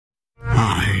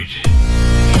destroyed.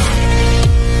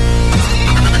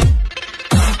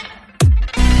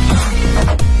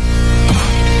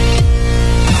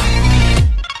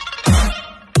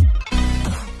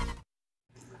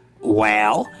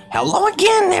 Well, hello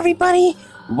again, everybody!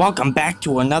 Welcome back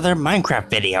to another Minecraft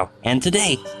video. And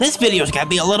today, this video is gonna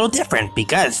be a little different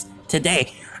because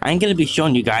today, I'm gonna be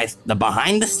showing you guys the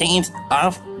behind the scenes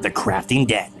of The Crafting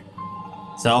Dead.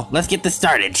 So, let's get this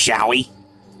started, shall we?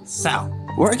 So,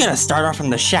 we're gonna start off from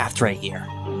the shaft right here.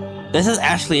 This is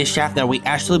actually a shaft that we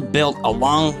actually built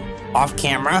along off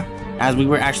camera as we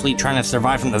were actually trying to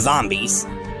survive from the zombies.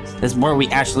 This is where we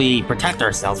actually protect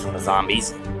ourselves from the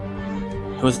zombies.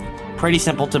 It was pretty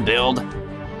simple to build,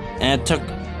 and it took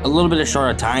a little bit of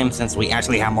shorter time since we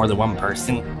actually have more than one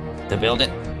person to build it.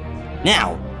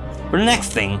 Now, for the next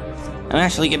thing, I'm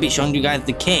actually going to be showing you guys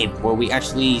the cave where we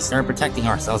actually started protecting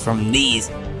ourselves from these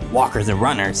walkers and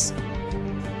runners.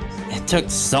 It took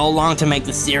so long to make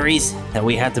the series that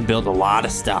we had to build a lot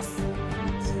of stuff.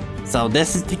 So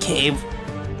this is the cave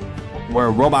where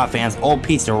Robot Fan's old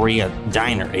pizzeria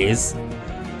diner is.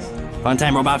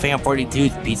 Funtime Robot Fan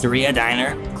 42's Pizzeria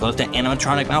Diner, close to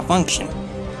animatronic malfunction.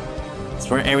 That's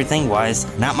where everything was.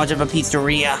 Not much of a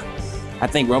pizzeria. I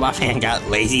think Robot Fan got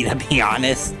lazy, to be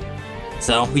honest.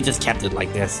 So we just kept it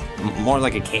like this, more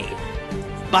like a cave.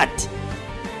 But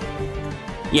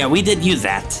yeah, we did use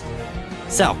that.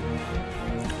 So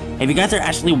if you guys are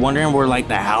actually wondering where like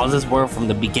the houses were from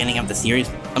the beginning of the series,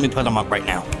 let me put them up right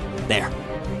now. There,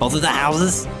 both of the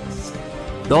houses.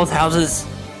 Those houses,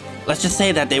 let's just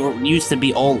say that they used to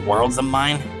be old worlds of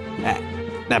mine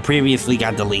that previously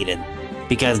got deleted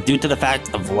because due to the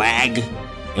fact of lag,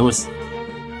 it was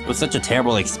such a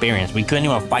terrible experience. We couldn't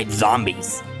even fight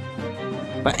zombies.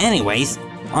 But anyways,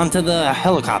 onto the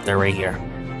helicopter right here.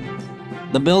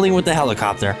 The building with the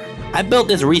helicopter. I built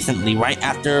this recently, right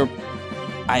after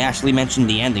I actually mentioned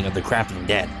the ending of The Crafting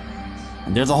Dead.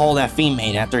 And there's a hole that Fiend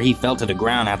made after he fell to the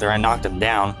ground after I knocked him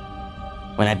down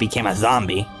when I became a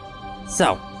zombie.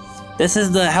 So, this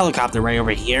is the helicopter right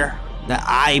over here that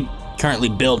I currently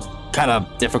build. Kind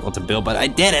of difficult to build, but I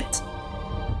did it.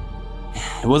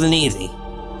 It wasn't easy.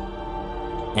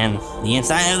 And the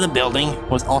inside of the building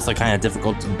was also kind of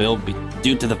difficult to build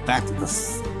due to the fact of the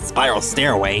spiral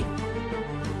stairway.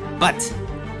 But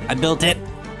I built it.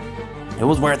 It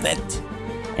was worth it.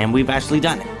 And we've actually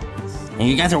done it. And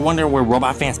you guys are wondering where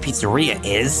Robot Fan's Pizzeria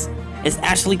is. It's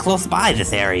actually close by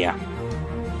this area.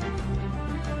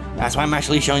 That's why I'm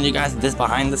actually showing you guys this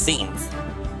behind the scenes.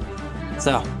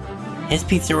 So, his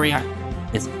pizzeria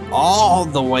is all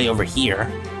the way over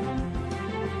here.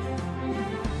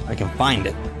 I can find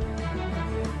it.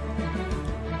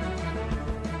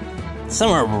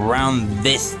 Somewhere around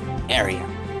this area.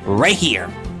 Right here.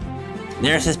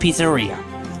 There's his pizzeria.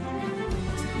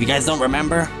 If you guys don't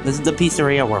remember, this is the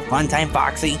pizzeria where Funtime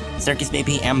Foxy, Circus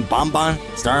Baby, and Bonbon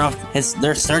start off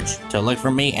their search to look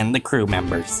for me and the crew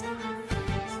members.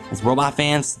 It's Robot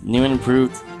Fan's new and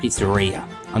improved pizzeria,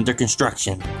 under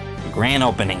construction, the grand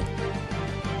opening.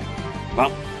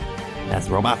 Well, that's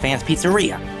Robot Fan's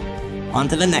Pizzeria. On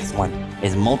to the next one,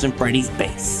 is Molten Freddy's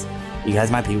base. You guys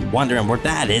might be wondering where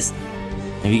that is.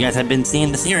 If you guys have been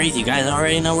seeing the series, you guys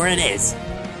already know where it is.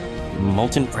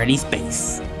 Molten Freddy's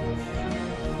base.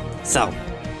 So,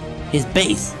 his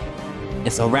base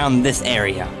is around this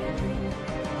area,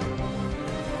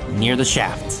 near the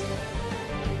shaft.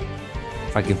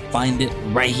 If I can find it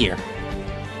right here.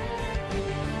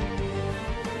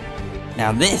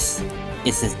 Now this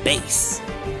is his base.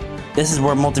 This is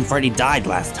where Molten Freddy died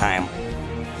last time.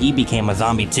 He became a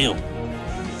zombie too.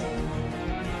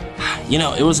 You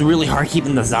know, it was really hard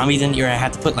keeping the zombies in here. I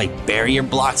had to put like barrier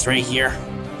blocks right here.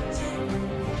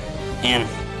 And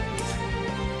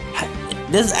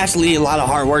this is actually a lot of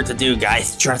hard work to do,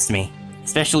 guys, trust me.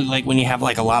 Especially like when you have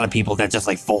like a lot of people that just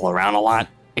like fool around a lot.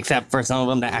 Except for some of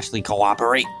them that actually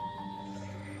cooperate.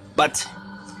 But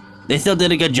they still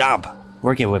did a good job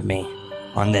working with me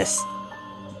on this.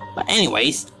 But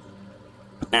anyways,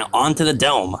 now on to the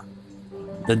dome.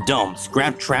 The dome,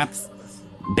 Scrap Trap's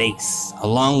base,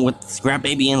 along with Scrap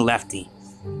Baby and Lefty,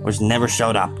 which never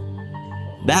showed up.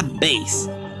 That base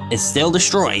is still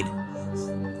destroyed.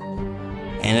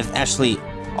 And it's actually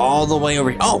all the way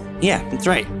over here. Oh, yeah, that's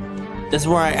right. This is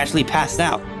where I actually passed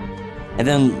out. And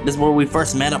then this is where we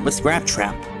first met up with Scrap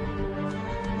Trap.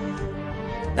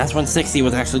 That's when 60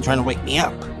 was actually trying to wake me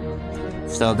up.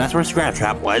 So that's where Scrap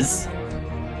Trap was.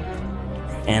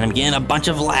 And I'm getting a bunch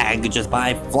of lag just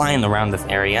by flying around this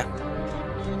area.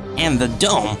 And the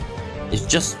dome is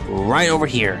just right over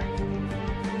here.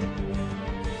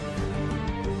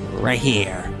 Right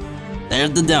here.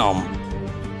 There's the dome.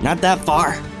 Not that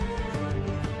far.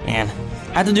 And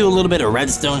Had to do a little bit of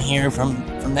redstone here from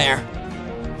there.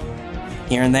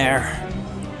 Here and there.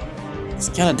 It's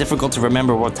kind of difficult to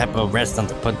remember what type of redstone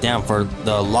to put down for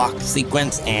the lock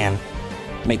sequence and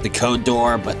make the code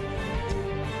door, but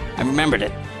I remembered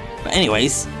it. But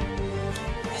anyways,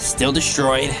 still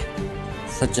destroyed.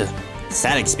 Such a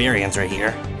sad experience right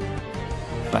here.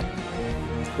 But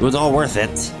it was all worth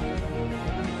it.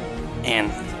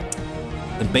 And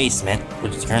the basement,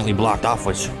 which is currently blocked off,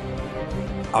 which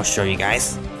I'll show you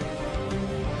guys.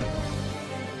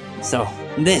 So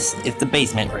this is the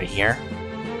basement right here.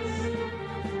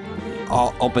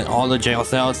 I'll open all the jail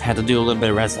cells. Had to do a little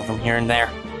bit of redstone from here and there.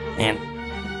 And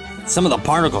some of the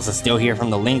particles are still here from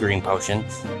the lingering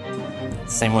potions.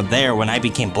 Same with there when I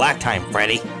became Black Time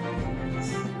Freddy.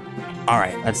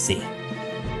 Alright, let's see.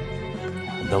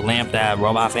 The lamp that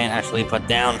Robot Fan actually put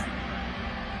down.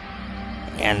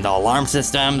 And the alarm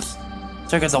systems.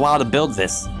 Took us a while to build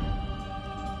this.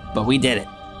 But we did it.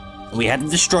 We had to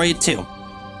destroy it too.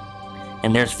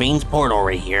 And there's Fiend's portal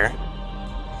right here,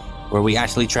 where we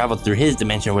actually traveled through his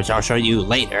dimension, which I'll show you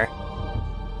later.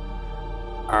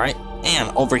 Alright,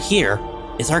 and over here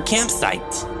is our campsite,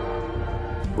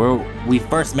 where we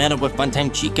first met up with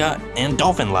Funtime Chica and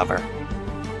Dolphin Lover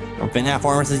from FNAF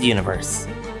Warner's universe.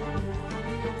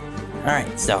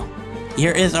 Alright, so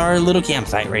here is our little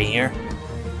campsite right here.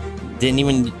 Didn't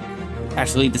even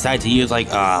actually decide to use like,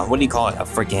 what do you call it, a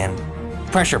freaking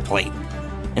pressure plate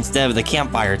instead of the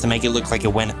campfire to make it look like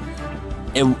it went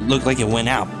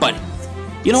out. But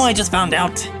you know what I just found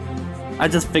out? I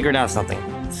just figured out something.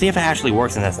 See if it actually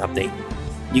works in this update.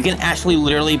 You can actually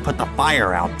literally put the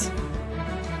fire out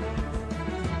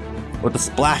with a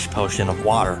splash potion of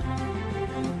water.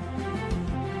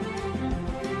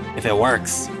 If it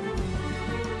works.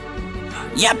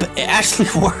 Yep, it actually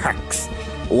works.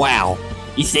 Wow.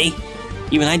 You see?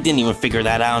 Even I didn't even figure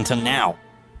that out until now.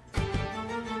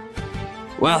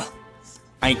 Well,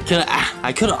 I could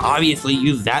have obviously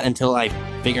used that until I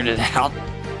figured it out.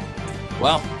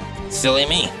 Well, silly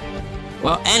me.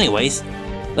 Well, anyways,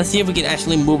 let's see if we can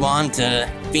actually move on to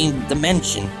Fiend's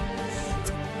Dimension.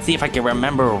 See if I can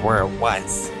remember where it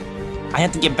was. I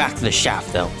have to get back to the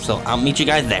shaft though, so I'll meet you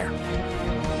guys there.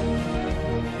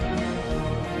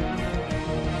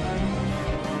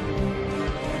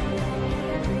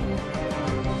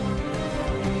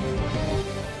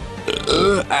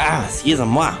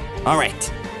 Excuse-moi.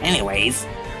 Alright, anyways,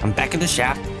 I'm back at the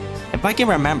shaft. If I can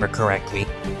remember correctly,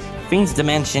 Fiend's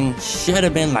Dimension should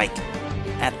have been like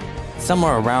at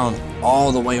somewhere around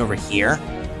all the way over here.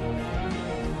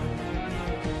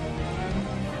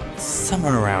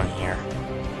 Somewhere around here.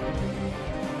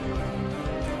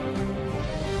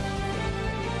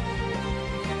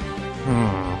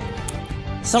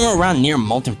 Somewhere around near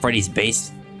Molten Freddy's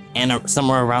base and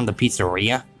somewhere around the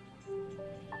pizzeria.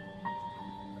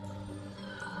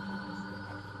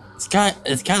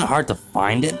 It's kind of hard to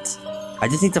find it. I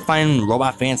just need to find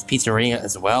Robot Fan's Pizzeria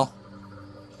as well.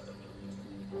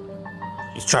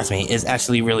 Just trust me, it's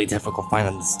actually really difficult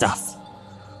finding the stuff.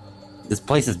 This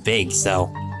place is big,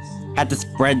 so had to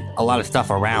spread a lot of stuff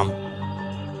around.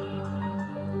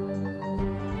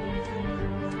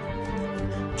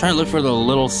 Trying to look for the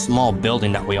little small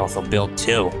building that we also built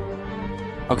too.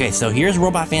 Okay, so here's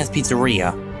Robot Fan's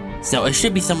Pizzeria. So it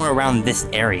should be somewhere around this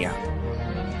area.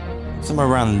 Somewhere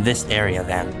around this area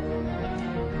then.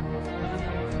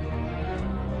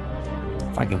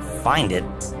 If I can find it.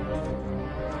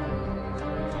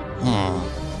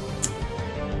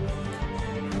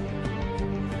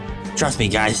 Trust me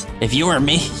guys, if you were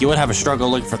me, you would have a struggle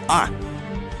looking for...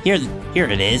 Here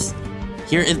it is.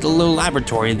 Here is the little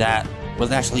laboratory that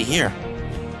was actually here.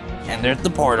 And there's the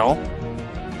portal.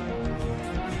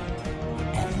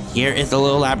 And here is the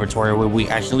little laboratory where we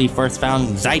actually first found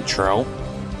Zytro.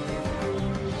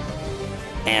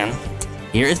 And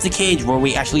here is the cage where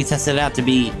we actually tested it out to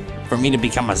be, for me to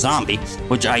become a zombie,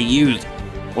 which I used,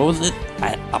 what was it?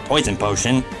 A poison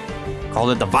potion. Called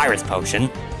it the virus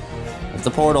potion. It's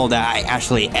the portal that I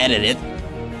actually edited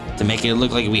to make it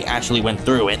look like we actually went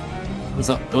through it.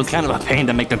 So it was kind of a pain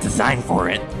to make the design for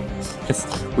it.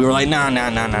 Because we were like, no,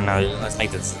 let's make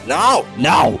this. No,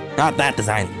 not that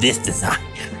design, this design.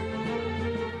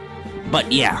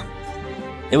 But yeah,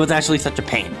 it was actually such a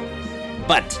pain.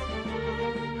 But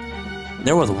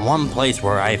there was one place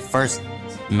where I first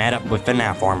met up with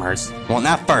FNAF Formers. Well,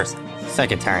 not first,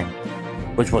 second time.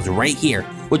 Which was right here.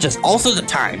 Which is also the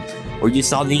time where you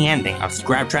saw the ending of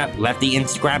Scrap Trap, Lefty, and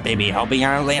Scrap Baby helping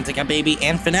out Atlantica Baby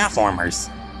and FNAF Formers.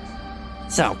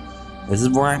 So, this is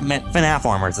where I met FNAF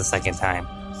Formers the second time.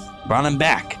 Brought him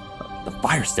back. The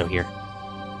fire's still here.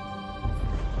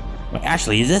 Wait,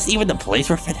 actually, is this even the place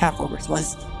where FNAF Formers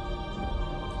was?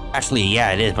 Actually,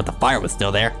 yeah, it is, but the fire was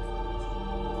still there.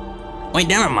 Wait,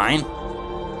 never mind.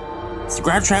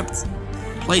 Scrap Trap's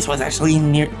place was actually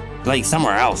near, like,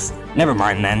 somewhere else. Never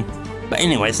mind then. But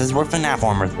anyways, this is where FNAF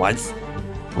Armors was.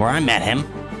 Where I met him.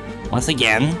 Once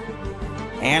again.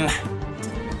 And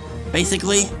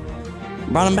basically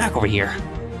brought him back over here.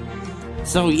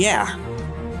 So yeah.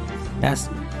 That's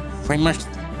pretty much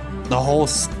the whole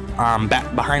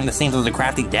back behind the scenes of the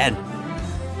Crafty Dead.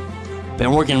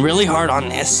 Been working really hard on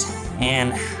this,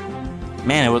 and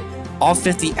man, it was all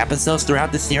 50 episodes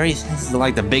throughout the series. This is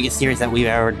like the biggest series that we've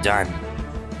ever done.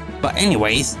 But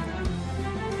anyways,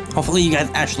 hopefully you guys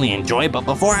actually enjoy. But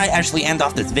before I actually end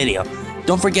off this video,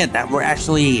 don't forget that we're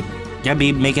actually gonna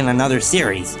be making another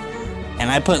series, and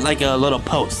I put like a little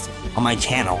post on my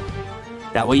channel.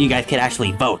 That way you guys can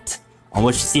actually vote on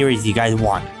which series you guys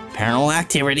want. Paranormal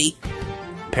Activity,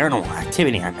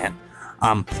 I meant.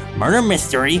 Murder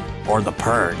Mystery, or The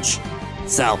Purge.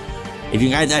 So, if you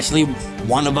guys actually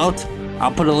want to vote,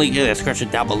 I'll put a link in the description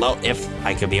down below if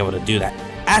I could be able to do that.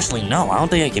 Actually, no, I don't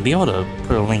think I could be able to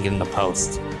put a link in the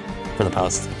post. For the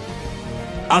post.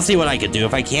 I'll see what I could do.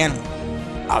 If I can,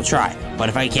 I'll try. But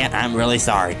if I can't, I'm really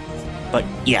sorry. But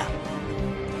yeah.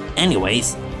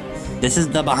 Anyways, this is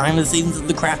the behind the scenes of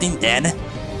the Crafty Dead.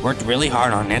 Worked really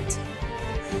hard on it.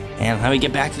 And let me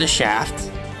get back to the shaft.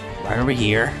 Right over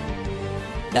here.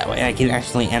 That way I can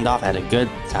actually end off at a good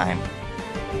time.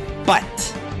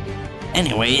 But,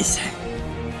 anyways,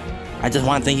 I just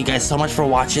want to thank you guys so much for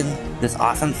watching this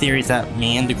awesome series that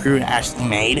me and the crew actually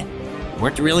made.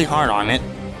 Worked really hard on it.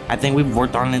 I think we've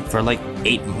worked on it for like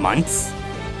 8 months.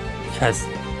 Because,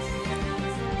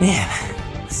 man,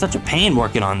 it's such a pain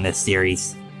working on this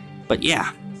series. But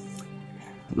yeah,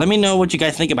 let me know what you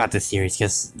guys think about this series,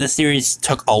 because this series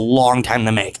took a long time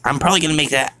to make. I'm probably gonna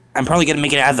make it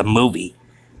as a movie.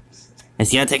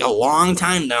 It's gonna take a long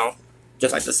time though,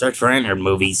 just like the Search for Ender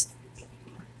movies.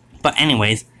 But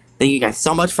anyways, thank you guys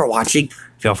so much for watching.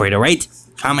 Feel free to rate,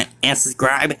 comment, and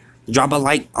subscribe. Drop a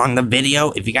like on the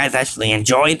video if you guys actually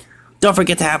enjoyed. Don't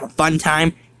forget to have a fun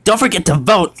time. Don't forget to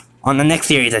vote on the next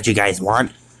series that you guys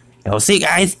want. And we'll see you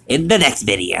guys in the next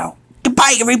video.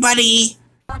 Goodbye, everybody!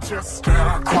 Just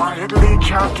quietly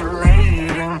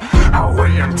calculating how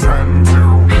we intend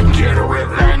to get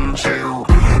revenge you.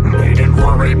 Needn't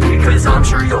worry because I'm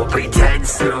sure you'll be dead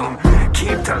soon.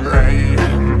 Keep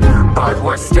delaying, but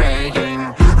we're staying.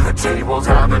 The tables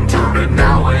haven't turned and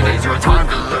now it is your time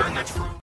to learn the